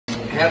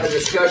have a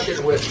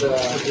discussion with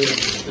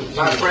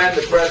my friend,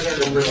 the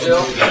President of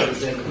Brazil.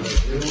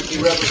 He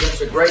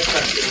represents a great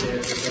country,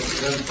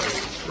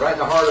 right in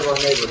the heart of our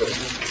neighborhood.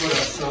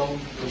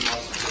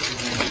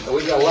 So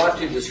we've got a lot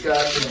to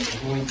discuss.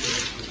 I'm,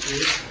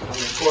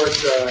 of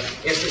course,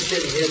 interested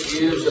in his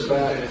views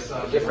about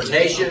different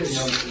nations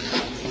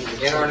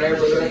in our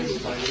neighborhood.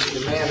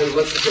 The man who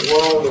looks at the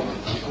world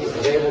and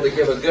is able to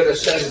give a good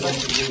assessment.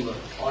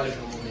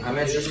 I'm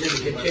interested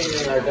in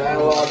continuing our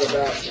dialogue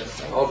about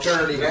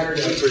alternative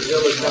energy. Brazil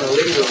has been a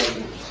leader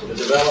in the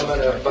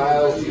development of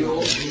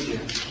biofuels.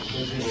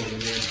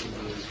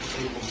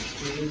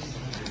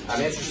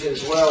 I'm interested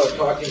as well in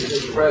talking to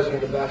the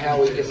President about how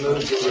we can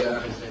move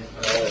the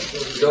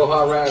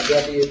Doha round of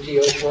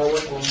WTO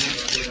forward.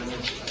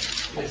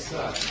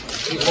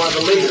 He's one of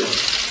the leaders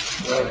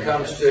when it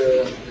comes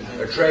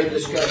to trade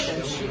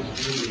discussions.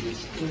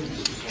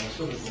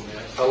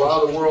 A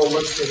lot of the world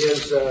looks to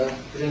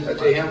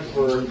him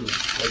for a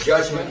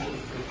judgment.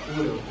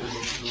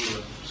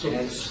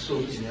 And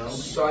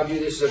so I view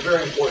this as a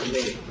very important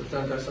meeting.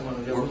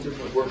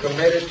 We're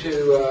committed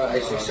to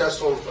a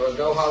successful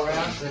Doha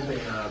round.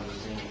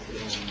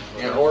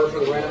 In order for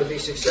the round to be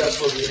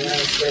successful, the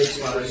United States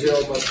and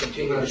Brazil must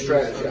continue to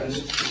strategize.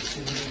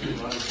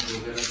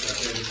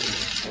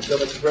 And so,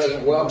 Mr.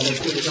 President, welcome. It's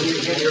good to see you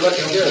again. You're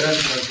looking good.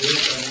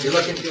 You're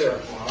looking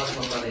good.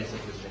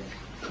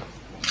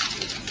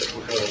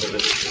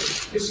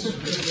 This is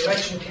the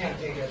election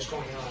campaign that's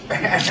going on.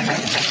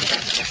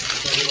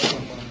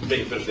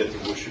 Bem, Presidente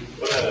Bush,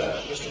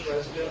 Mr.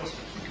 President,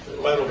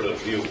 para o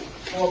Brasil,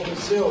 for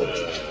Brazil,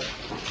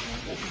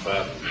 o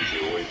fato de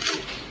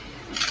G8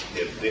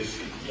 ter the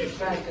decidido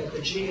fact that the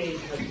G8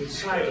 has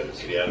decided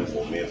criar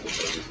momento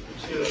para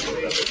discutir a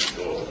rodada de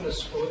open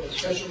Doha a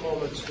special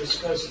moment to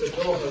discuss the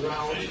Doha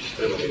round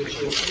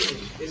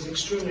is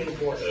extremely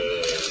important.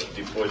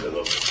 Depois da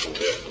nossa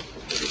conversa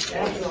por telefone,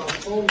 After our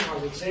phone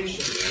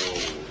conversation, eu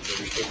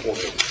estou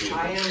convencido I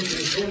am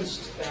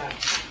convinced that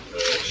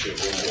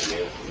chegou o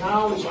momento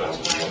now is de our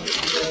tomar time uma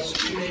for us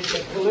to make a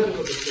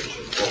political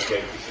decision,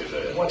 qualquer que seja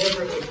ela.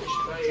 whatever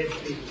it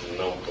be.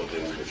 Não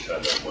podemos deixar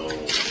na mão We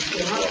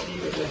cannot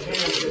leave in the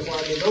hands of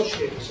our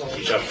negotiators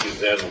que já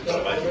fizeram um that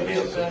trabalho already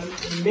have imenso,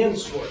 done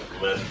immense work.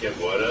 mas que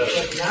agora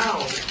But now,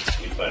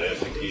 me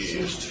parece que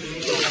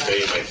não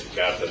tem mais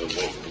carta no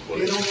bolso do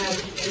they don't político. have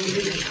any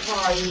hidden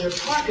card in their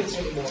pockets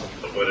anymore.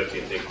 Agora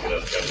quem tem que tirar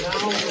as cartas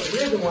Now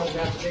we're the ones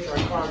that have to take our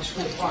cards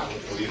from the pocket.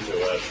 por isso eu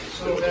acho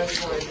So that's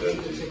why I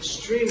think que it's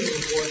extremely o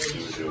important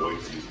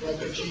G8 that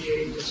the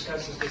G8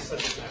 discusses this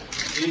subject matter.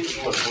 e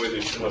uma coisa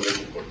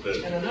extremamente importante,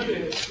 And another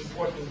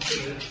important thing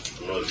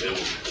nós vemos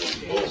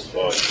com bons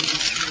olhos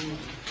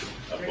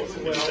a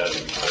possibilidade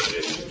de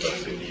fazer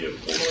parceria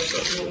com os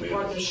Estados in Unidos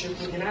partnership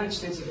with the United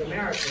States of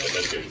America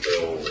na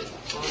questão on de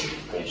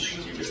the issue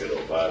combustível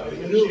renovável, of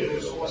energia renewable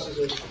renovável. sources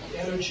of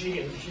energy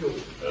and fuel.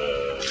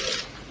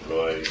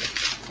 Nós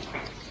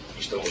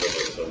estamos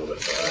avançando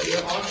nessa We área.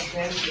 are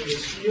advancing in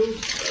this field.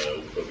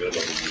 O programa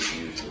do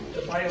biodiesel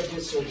The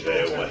biodiesel já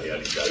é uma program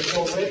realidade. is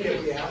already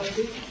a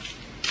reality.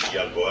 E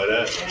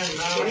agora And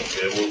now nós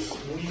temos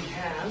we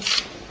have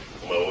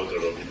uma outra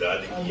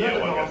novidade que é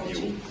another o novelty,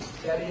 HPU,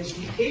 that is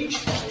the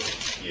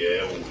H-type. que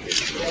é um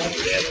resíduo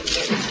direto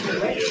da Direct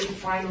refinaria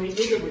refinery,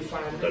 nigger da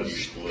refineries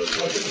mistura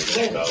do of the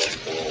vegetal blend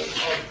com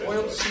of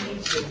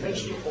oilseeds and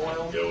vegetable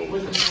oil Eu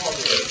with the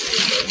powder.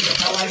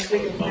 I'd like to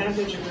take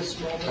advantage of this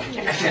moment.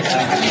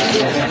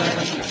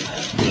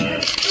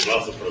 o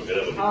nosso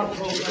programa de Our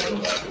combustível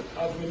program renovável.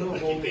 of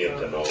renewable Aqui tem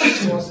etanol,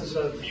 sources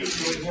of, we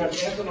have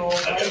ethanol,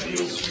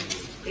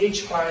 biodiesel,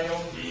 H-bio.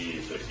 e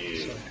isso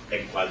aqui é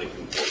quase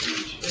que um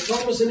convite. It's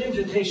almost an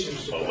invitation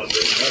to Uma us.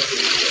 grande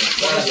parceria.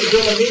 For us to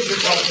build a major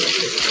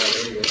partnership.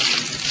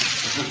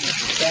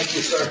 Thank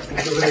you, sir.